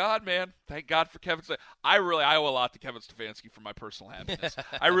thank God, man. Thank God for Kevin Stefanski. I owe a lot to Kevin Stefanski for my personal happiness.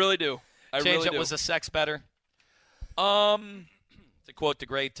 I really do. Was the sex better? To quote the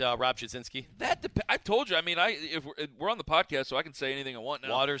great Rob Jasinski. I told you. I mean, if we're on the podcast, so I can say anything I want now.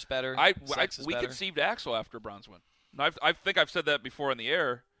 Water's better. We conceived Axel after a Browns win. I think I've said that before on the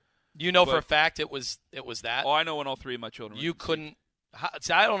air. You know for a fact it was that. Oh, I know when all 3 of my children. You couldn't.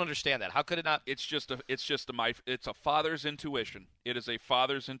 See, I don't understand that. How could it not? It's a father's intuition. It is a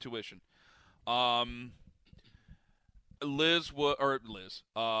father's intuition. Eli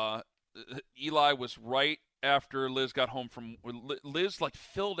was right after Liz got home from. Liz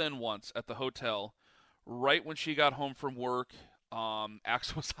filled in once at the hotel, right when she got home from work.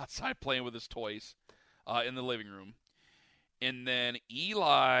 Axel was outside playing with his toys, in the living room. And then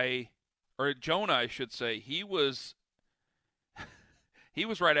Jonah, I should say, he was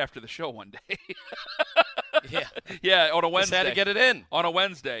right after the show one day. Yeah, on a Wednesday. Just had to get it in. On a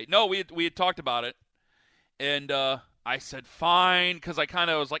Wednesday. No, we had talked about it. And I said, fine, because I kind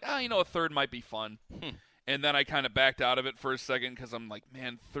of was like, a third might be fun. And then I kind of backed out of it for a second because I'm like,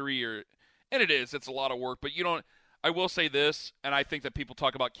 man, 3 and it's a lot of work, but you don't. I will say this, and I think that people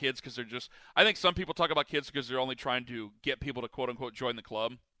talk about kids because I think some people talk about kids because they're only trying to get people to quote-unquote join the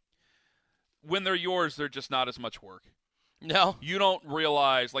club. When they're yours, they're just not as much work. No. You don't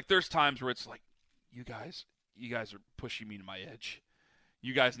realize, there's times where it's like, you guys are pushing me to my edge.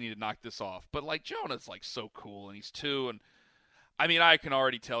 You guys need to knock this off. But, Jonah's, so cool, and he's 2, and, I mean, I can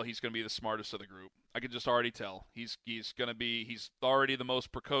already tell he's going to be the smartest of the group. I can just already tell. He's already the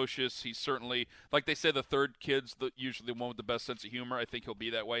most precocious. He's certainly, like they say, the third kid's usually the one with the best sense of humor. I think he'll be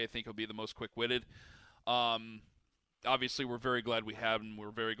that way. I think he'll be the most quick-witted. Obviously, we're very glad we have him.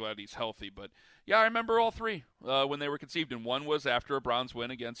 We're very glad he's healthy. But, yeah, I remember all 3 when they were conceived. And one was after a Browns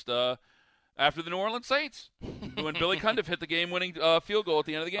win against after the New Orleans Saints when Billy Cundiff hit the game-winning field goal at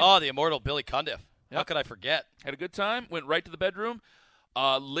the end of the game. Oh, the immortal Billy Cundiff. Yep. How could I forget? Had a good time. Went right to the bedroom.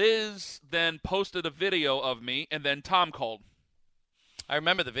 Liz then posted a video of me, and then Tom called. I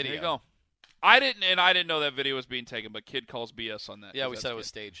remember the video. There you go. I didn't know that video was being taken, but Kid calls BS on that. Yeah, we said it was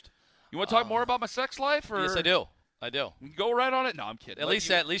staged. You want to talk more about my sex life? Or? Yes, I do. Go right on it. No, I'm kidding. At least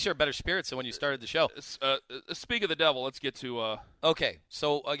you're in better spirits than when you started the show. Speak of the devil, let's get to. Okay,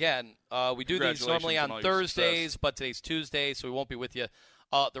 so again, we do these normally on Thursdays, but today's Tuesday, so we won't be with you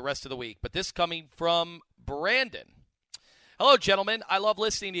the rest of the week. But this coming from Brandon. Hello, gentlemen. I love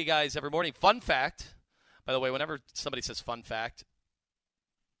listening to you guys every morning. Fun fact, by the way, whenever somebody says fun fact,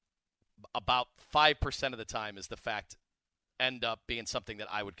 about 5% of the time is the fact end up being something that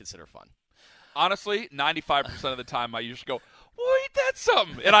I would consider fun. Honestly, 95% of the time I usually go, well, ain't that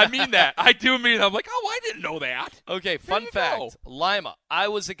something? And I mean that. I do mean that. I'm like, I didn't know that. Okay, fun fact. Lima, I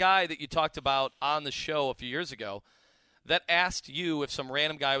was a guy that you talked about on the show a few years ago that asked you if some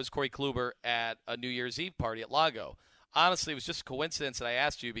random guy was Corey Kluber at a New Year's Eve party at Lago. Honestly, it was just a coincidence that I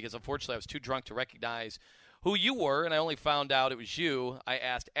asked you because, unfortunately, I was too drunk to recognize who you were, and I only found out it was you. I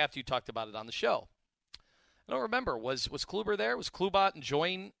asked after you talked about it on the show. I don't remember. Was Kluber there? Was Klubot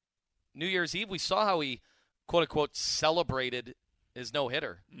enjoying New Year's Eve? We saw how he, quote-unquote, celebrated his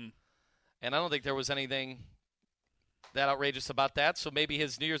no-hitter. And I don't think there was anything that outrageous about that. So maybe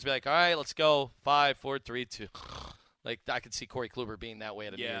his New Year's would be like, all right, let's go. 5, 4, 3, 2. I could see Corey Kluber being that way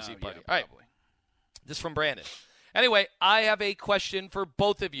at a New Year's Eve party. All right. This is from Brandon. Anyway, I have a question for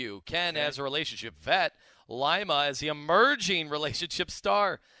both of you. Ken, as a relationship vet, Lima as the emerging relationship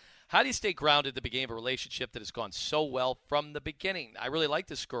star. How do you stay grounded at the beginning of a relationship that has gone so well from the beginning? I really like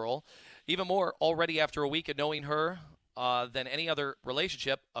this girl, even more already after a week of knowing her than any other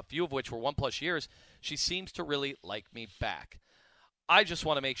relationship, a few of which were 1+ years. She seems to really like me back. I just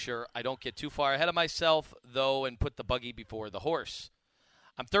want to make sure I don't get too far ahead of myself, though, and put the buggy before the horse.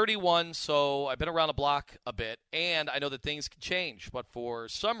 I'm 31, so I've been around the block a bit, and I know that things can change. But for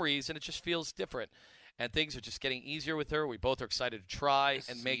some reason, it just feels different. And things are just getting easier with her. We both are excited to try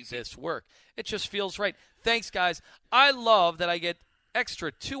and make this work. It just feels right. Thanks, guys. I love that I get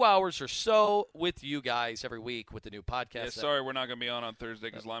extra 2 hours or so with you guys every week with the new podcast. Yeah, sorry, we're not going to be on Thursday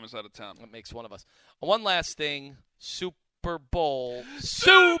because Lima's out of town. That makes one of us. One last thing. Super Bowl.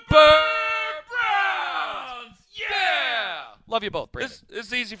 Super Browns! Yeah! Love you both, Brandon. This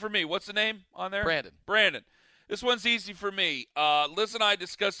is easy for me. What's the name on there? Brandon. This one's easy for me. Liz and I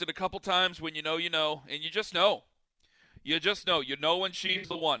discussed it a couple times. When you know, and you just know. You just know. You know when she's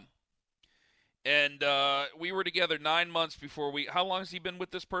the one. And we were together 9 months before we – how long has he been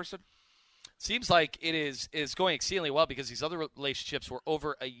with this person? Seems like it is going exceedingly well because these other relationships were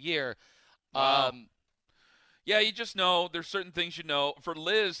over a year. Wow. Yeah, you just know. There's certain things you know. For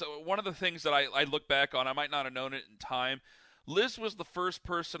Liz, one of the things that I look back on, I might not have known it in time. Liz was the first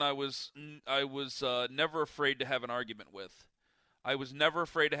person I was never afraid to have an argument with. I was never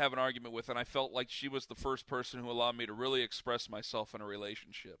afraid to have an argument with, and I felt like she was the first person who allowed me to really express myself in a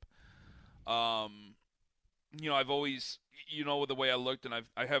relationship. I've always, the way I looked, and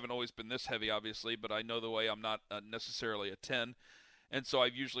I haven't always been this heavy, obviously, but I know the way I'm not necessarily a 10. And so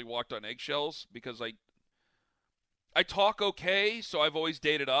I've usually walked on eggshells because I talk okay, so I've always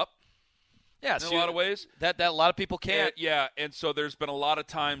dated up. Yeah, in a lot of ways. That a lot of people can't. And so there's been a lot of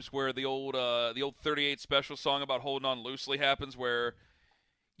times where the old 38 Special song about holding on loosely happens where,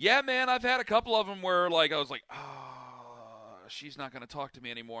 yeah, man, I've had a couple of them where, like, I was like, she's not going to talk to me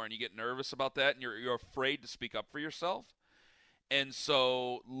anymore, and you get nervous about that, and you're afraid to speak up for yourself. And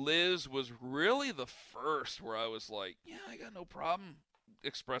so Liz was really the first where I was like, yeah, I got no problem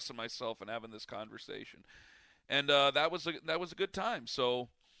expressing myself and having this conversation. And that was a good time. So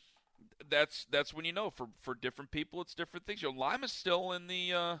that's when for different people it's different things. Lima's still in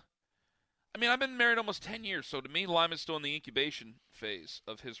the I've been married almost 10 years, so to me Lima's still in the incubation phase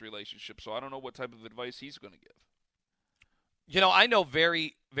of his relationship. So I don't know what type of advice he's going to give. I know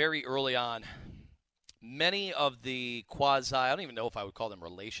very, very early on, many of the I don't even know if I would call them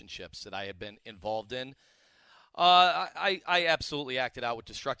relationships that I had been involved in, I absolutely acted out with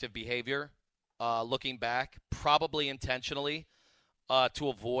destructive behavior, looking back, probably intentionally, to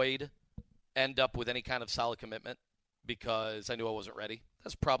avoid end up with any kind of solid commitment because I knew I wasn't ready.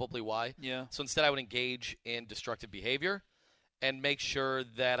 That's probably why. Yeah. So instead I would engage in destructive behavior and make sure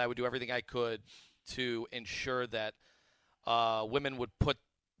that I would do everything I could to ensure that women would put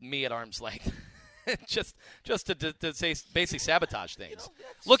me at arm's length, just to say basically sabotage things.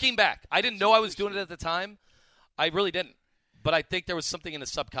 Looking back, I didn't know I was doing it at the time. I really didn't. But I think there was something in the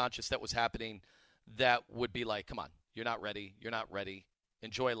subconscious that was happening that would be like, come on, you're not ready. You're not ready.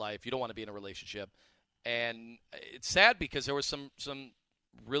 Enjoy life. You don't want to be in a relationship. And it's sad because there were some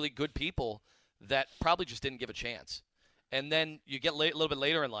really good people that probably just didn't give a chance. And then you get a little bit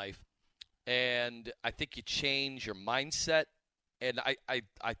later in life, and I think you change your mindset. And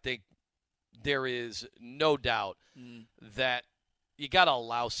I think there is no doubt that you got to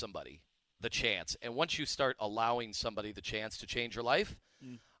allow somebody the chance. And once you start allowing somebody the chance to change your life,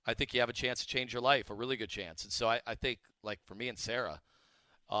 I think you have a chance to change your life, a really good chance. And so I think, like for me and Sarah,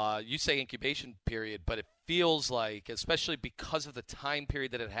 you say incubation period, but it feels like, especially because of the time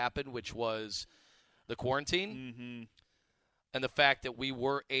period that it happened, which was the quarantine, and the fact that we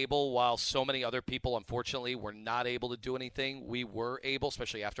were able, while so many other people, unfortunately, were not able to do anything, we were able,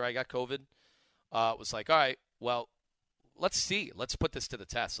 especially after I got COVID. It was like, all right, well, let's see. Let's put this to the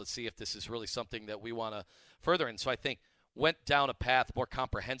test. Let's see if this is really something that we want to further. And so I think went down a path more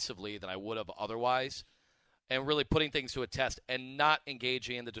comprehensively than I would have otherwise, and really putting things to a test and not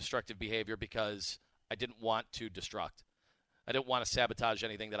engaging in the destructive behavior because I didn't want to destruct. I didn't want to sabotage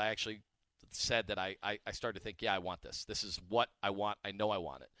anything that I actually said that I started to think, yeah, I want this. This is what I want. I know I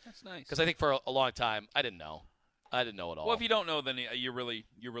want it. That's nice. Because I think for a long time, I didn't know. I didn't know at all. Well, if you don't know, then you really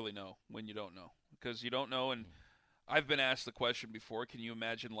know when you don't know. Because you don't know, and I've been asked the question before, can you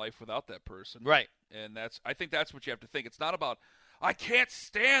imagine life without that person? Right. And I think that's what you have to think. It's not about, I can't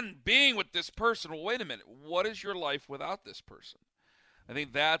stand being with this person. Well, wait a minute. What is your life without this person? I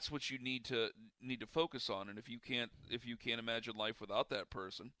think that's what you need to focus on. And if you can't imagine life without that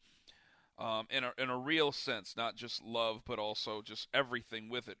person, in a real sense, not just love, but also just everything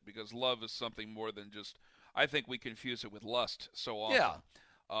with it, because love is something more than just. I think we confuse it with lust so often. Yeah.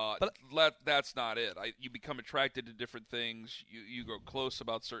 But that's not it. You become attracted to different things. You grow close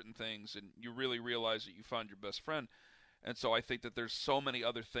about certain things, and you really realize that you found your best friend. And so I think that there's so many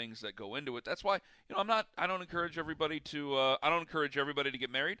other things that go into it. That's why, I don't encourage everybody to get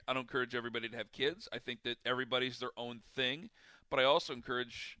married. I don't encourage everybody to have kids. I think that everybody's their own thing. But I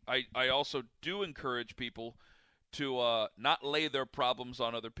also do encourage people to not lay their problems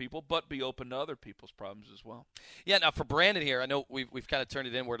on other people, but be open to other people's problems as well. Yeah, now for Brandon here, I know we've kind of turned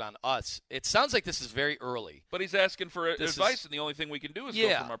it inward on us. It sounds like this is very early. But he's asking for advice, and the only thing we can do is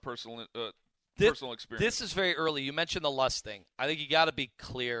go from our personal experience. This is very early. You mentioned the lust thing. I think you got to be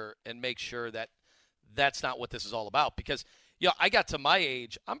clear and make sure that that's not what this is all about. Because, I got to my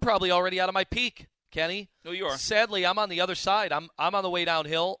age, I'm probably already out of my peak, Kenny. No, you are. Sadly, I'm on the other side. I'm on the way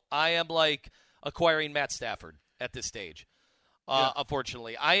downhill. I am like acquiring Matt Stafford at this stage,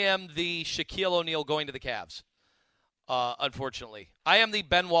 unfortunately. I am the Shaquille O'Neal going to the Cavs, unfortunately. I am the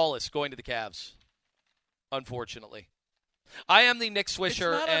Ben Wallace going to the Cavs, unfortunately. I am the Nick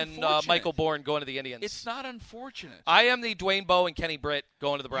Swisher and Michael Bourne going to the Indians. It's not unfortunate. I am the Dwayne Bowe and Kenny Britt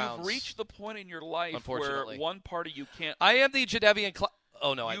going to the Browns. You've reached the point in your life where one party you can't. I am the Jadeveon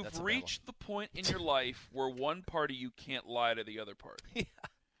Oh, no, You've reached the point in your life where one party you can't lie to the other party. Yeah.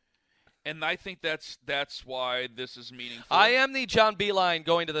 And I think that's why this is meaningful. I am the John Beeline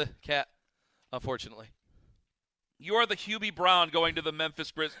going to the Cat, unfortunately. You are the Hubie Brown going to the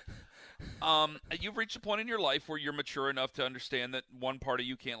Memphis Grizzlies. You've reached a point in your life where you're mature enough to understand that one party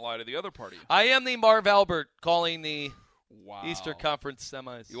you can't lie to the other party. I am the Marv Albert calling the Eastern Conference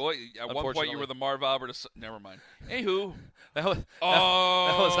semis. At one point you were the Marv Albert. Never mind. Anywho. That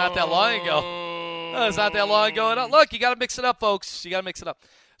was not that long ago. That was not that long ago. Look, you got to mix it up, folks. You got to mix it up.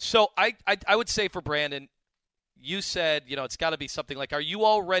 So I would say for Brandon, you said, it's got to be something like, are you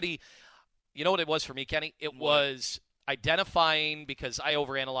already – you know what it was for me, Kenny? It was identifying, because we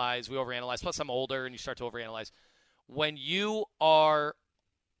overanalyze, plus I'm older and you start to overanalyze. When you are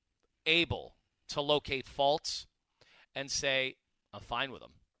able to locate faults and say, I'm fine with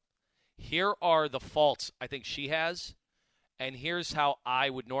them. Here are the faults I think she has, and here's how I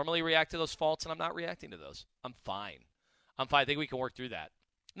would normally react to those faults, and I'm not reacting to those. I'm fine. I think we can work through that.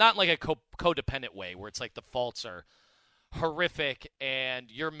 Not in like a codependent way where it's like the faults are horrific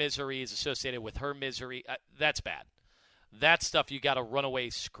and your misery is associated with her misery. That's bad. That stuff you got to run away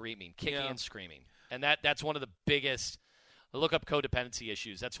screaming, kicking and screaming. And that's one of the biggest – look up codependency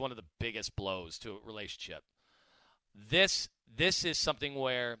issues. That's one of the biggest blows to a relationship. This is something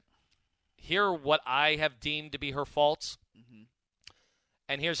where here are what I have deemed to be her faults,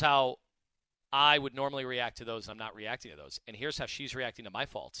 and here's how – I would normally react to those. I'm not reacting to those. And here's how she's reacting to my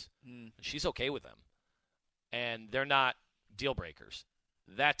faults. She's okay with them. And they're not deal breakers.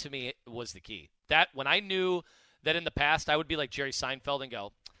 That, to me, was the key. That when I knew that in the past I would be like Jerry Seinfeld and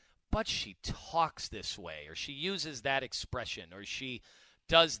go, but she talks this way, or she uses that expression, or she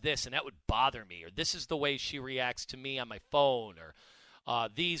does this, and that would bother me, or this is the way she reacts to me on my phone, or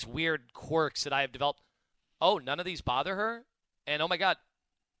these weird quirks that I have developed. Oh, none of these bother her? And, oh, my God,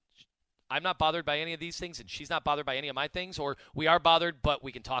 I'm not bothered by any of these things, and she's not bothered by any of my things, or we are bothered, but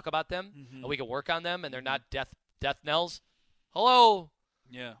we can talk about them, and we can work on them, and they're not death knells. Hello.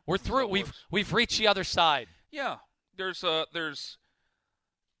 Yeah. We're through. We've reached the other side. Yeah. There's my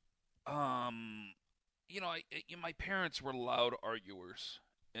parents were loud arguers,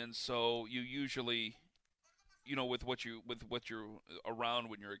 and so you usually, with what you're around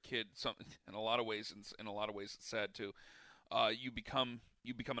when you're a kid, in a lot of ways it's sad too. You become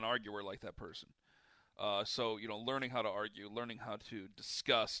an arguer like that person. So learning how to argue, learning how to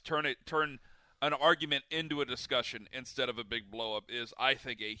discuss, turn an argument into a discussion instead of a big blow up is, I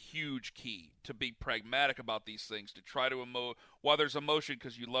think, a huge key to be pragmatic about these things. To try to while there's emotion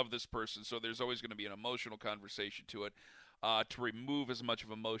because you love this person, so there's always going to be an emotional conversation to it. To remove as much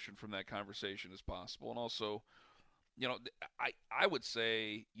of emotion from that conversation as possible, and also, I would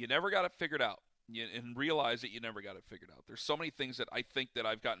say you never got it figured out. And realize that you never got it figured out. There's so many things that I think that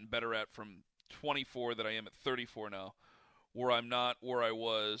I've gotten better at from 24 that I am at 34 now, where I'm not where I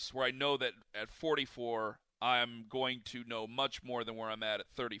was, where I know that at 44 I'm going to know much more than where I'm at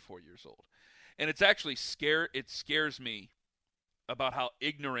 34 years old. And it's actually it scares me about how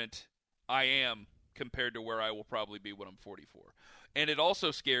ignorant I am compared to where I will probably be when I'm 44. And it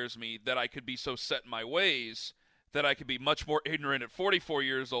also scares me that I could be so set in my ways that I could be much more ignorant at 44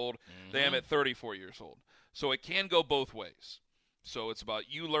 years old than I am at 34 years old. So it can go both ways. So it's about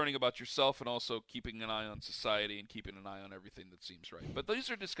you learning about yourself and also keeping an eye on society and keeping an eye on everything that seems right. But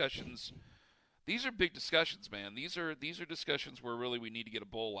these are discussions. These are big discussions, man. These are discussions where really we need to get a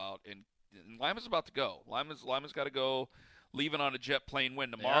bowl out. And Lima's about to go. Lima's got to go, leaving on a jet plane.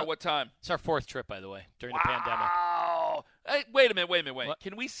 When tomorrow? Yeah. What time? It's our 4th trip, by the way, during the pandemic. Hey, wait a minute. What?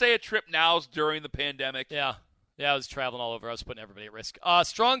 Can we say a trip now is during the pandemic? Yeah. Yeah, I was traveling all over. I was putting everybody at risk.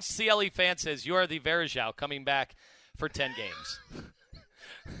 Strong CLE fan says, you are the Verjao coming back for 10 games.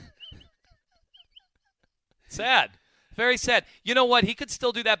 Sad. Very sad. You know what? He could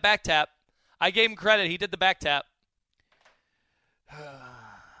still do that back tap. I gave him credit. He did the back tap.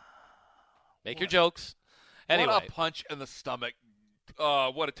 Make your jokes. Anyway. What a punch in the stomach.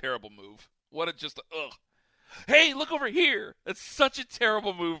 What a terrible move. Ugh. Hey, look over here. It's such a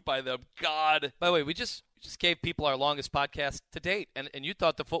terrible move by them. God. By the way, we just gave people our longest podcast to date, and you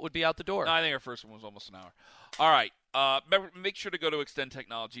thought the foot would be out the door. No, I think our first one was almost an hour. All right. Make sure to go to Extend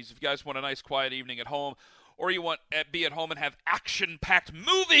Technologies. If you guys want a nice, quiet evening at home, or you want to be at home and have action-packed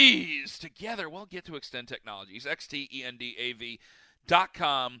movies together, well, get to Extend Technologies,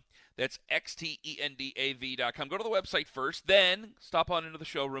 xtendav.com. That's xtendav.com. Go to the website first, then stop on into the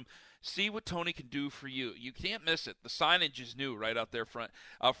showroom. See what Tony can do for you. You can't miss it. The signage is new right out there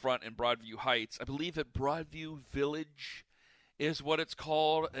out front in Broadview Heights. I believe that Broadview Village is what it's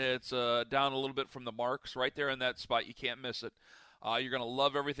called. It's down a little bit from the Marks, right there in that spot. You can't miss it. You're going to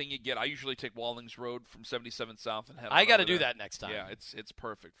love everything you get. I usually take Wallings Road from 77 South and head I got to do there. that next time. Yeah, it's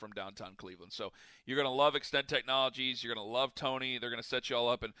perfect from downtown Cleveland. So you're going to love Extend Technologies. You're going to love Tony. They're going to set you all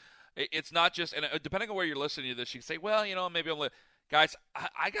up. And it's not just – and depending on where you're listening to this, you can say, well, maybe I'm – guys,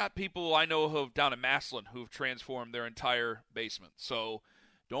 I got people I know who down in Massillon who've transformed their entire basement. So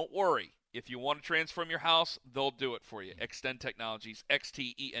don't worry. If you want to transform your house, they'll do it for you. Extend Technologies,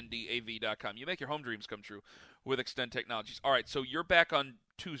 xtendav.com. You make your home dreams come true with Extend Technologies. All right, so you're back on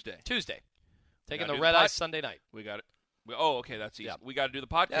Tuesday. Taking the red eye Sunday night. We got it. Okay, that's easy. Yeah. We got to do the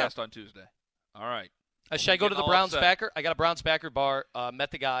podcast on Tuesday. All right. Should I go to the Browns backer? I got a Browns backer bar.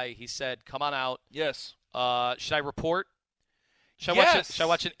 Met the guy. He said, come on out. Yes. Should I report? Should I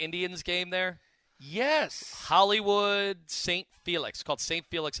watch an Indians game there? Yes. Hollywood, St. Felix. It's called St.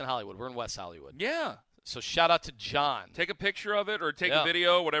 Felix in Hollywood. We're in West Hollywood. Yeah. So shout out to John. Take a picture of it or take a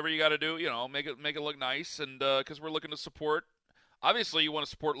video, whatever you got to do. Make it look nice, and because we're looking to support. Obviously, you want to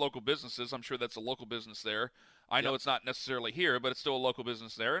support local businesses. I'm sure that's a local business there. I know it's not necessarily here, but it's still a local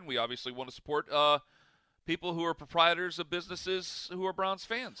business there, and we obviously want to support people who are proprietors of businesses who are Browns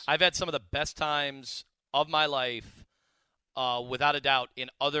fans. I've had some of the best times of my life, without a doubt, in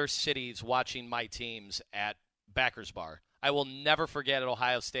other cities watching my teams at Backers Bar. I will never forget at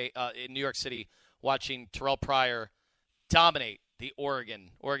Ohio State, in New York City, watching Terrell Pryor dominate the Oregon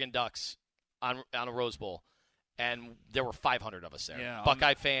Ducks on a Rose Bowl. And there were 500 of us there. Yeah,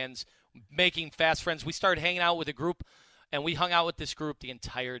 Buckeye fans, making fast friends. We started hanging out with a group, and we hung out with this group the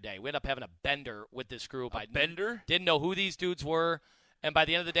entire day. We ended up having a bender with this group. Bender? Didn't know who these dudes were. And by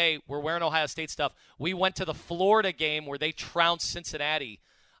the end of the day, we're wearing Ohio State stuff. We went to the Florida game where they trounced Cincinnati,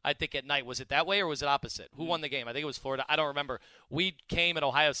 I think, at night. Was it that way or was it opposite? Who won the game? I think it was Florida. I don't remember. We came at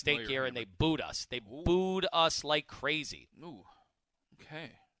Ohio State gear, and they booed us. They booed us like crazy. Ooh.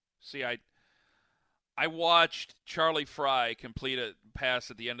 Okay. See, I watched Charlie Fry complete a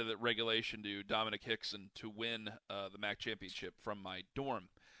pass at the end of the regulation to Dominic Hickson to win the MAC championship from my dorm.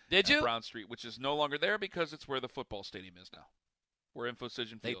 Did you? Brown Street, which is no longer there because it's where the football stadium is now. Where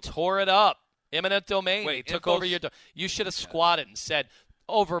InfoCision Field. They tore it up. Eminent domain. Wait, they took over your You should have squatted and said,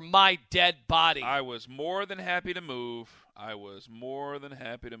 over my dead body. I was more than happy to move.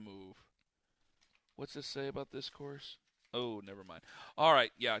 What's this say about this course? Oh, never mind. All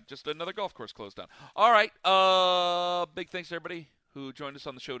right, yeah, just another golf course closed down. All right, big thanks to everybody who joined us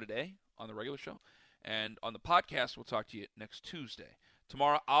on the show today, on the regular show. And on the podcast, we'll talk to you next Tuesday.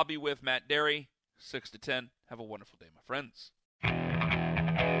 Tomorrow, I'll be with Matt Derry, 6 to 10. Have a wonderful day, my friends.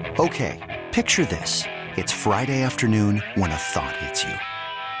 Okay, picture this. It's Friday afternoon when a thought hits you.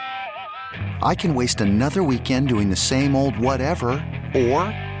 I can waste another weekend doing the same old whatever, or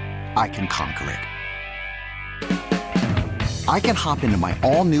I can conquer it. I can hop into my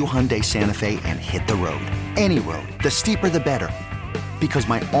all-new Hyundai Santa Fe and hit the road. Any road. The steeper, the better. Because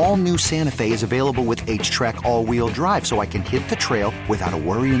my all-new Santa Fe is available with H-Track all-wheel drive, so I can hit the trail without a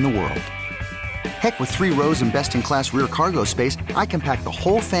worry in the world. Heck, with 3 rows and best-in-class rear cargo space, I can pack the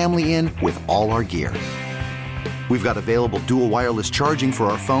whole family in with all our gear. We've got available dual wireless charging for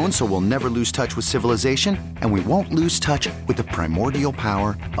our phones, so we'll never lose touch with civilization, and we won't lose touch with the primordial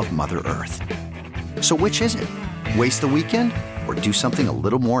power of Mother Earth. So which is it? Waste the weekend or do something a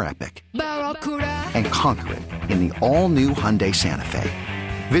little more epic? And conquer it in the all-new Hyundai Santa Fe.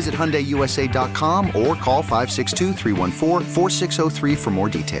 Visit HyundaiUSA.com or call 562-314-4603 for more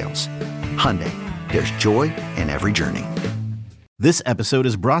details. Hyundai, there's joy in every journey. This episode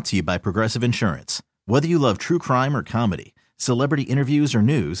is brought to you by Progressive Insurance. Whether you love true crime or comedy, celebrity interviews or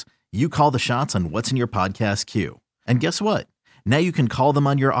news, you call the shots on what's in your podcast queue. And guess what? Now you can call them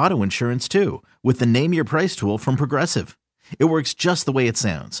on your auto insurance too with the Name Your Price tool from Progressive. It works just the way it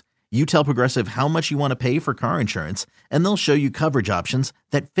sounds. You tell Progressive how much you want to pay for car insurance, and they'll show you coverage options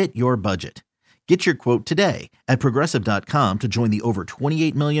that fit your budget. Get your quote today at Progressive.com to join the over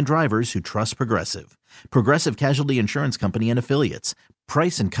 28 million drivers who trust Progressive. Progressive Casualty Insurance Company and Affiliates.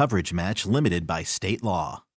 Price and coverage match limited by state law.